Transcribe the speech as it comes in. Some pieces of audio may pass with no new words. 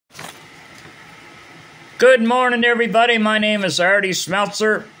Good morning, everybody. My name is Ardie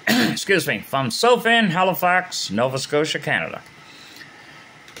Smeltzer, excuse me, from Sofin, Halifax, Nova Scotia, Canada.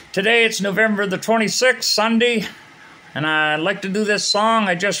 Today it's November the 26th, Sunday, and I'd like to do this song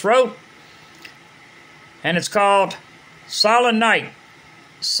I just wrote, and it's called Silent Night,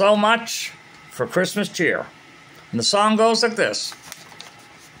 So Much for Christmas Cheer. And the song goes like this.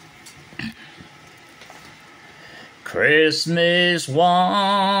 Christmas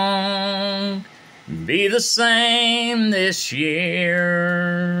won't be the same this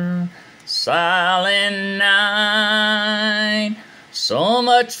year. Silent night, so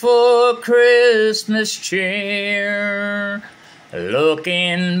much for Christmas cheer.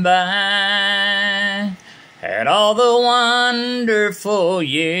 Looking back at all the wonderful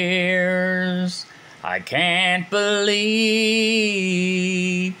years, I can't believe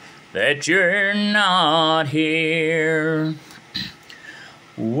that you're not here.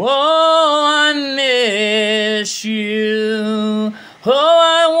 Oh, I miss you. Oh,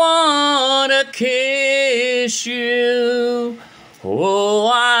 I wanna kiss you.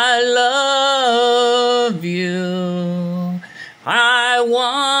 Oh, I love you. I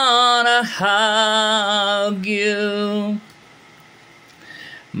wanna hug you.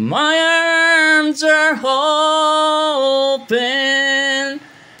 My arms are open.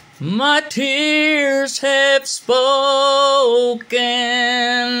 My tears have spoken.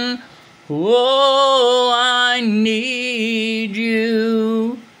 Oh, I need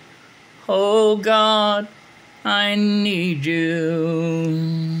you. Oh, God, I need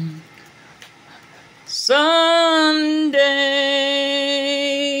you. Someday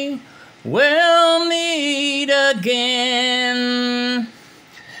we'll meet again,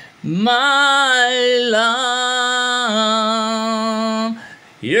 my love.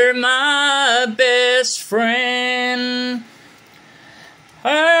 You're my best friend.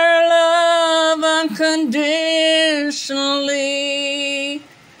 Our love unconditionally,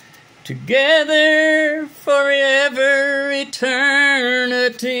 together forever,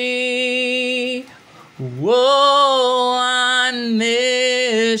 eternity. Whoa, I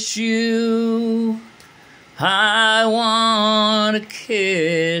miss you. I want to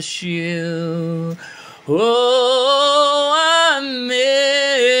kiss you. Oh, I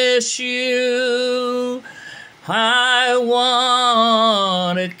miss you. I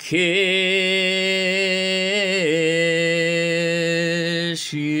want to kiss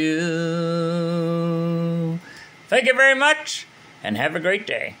you. Thank you very much, and have a great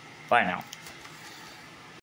day. Bye now.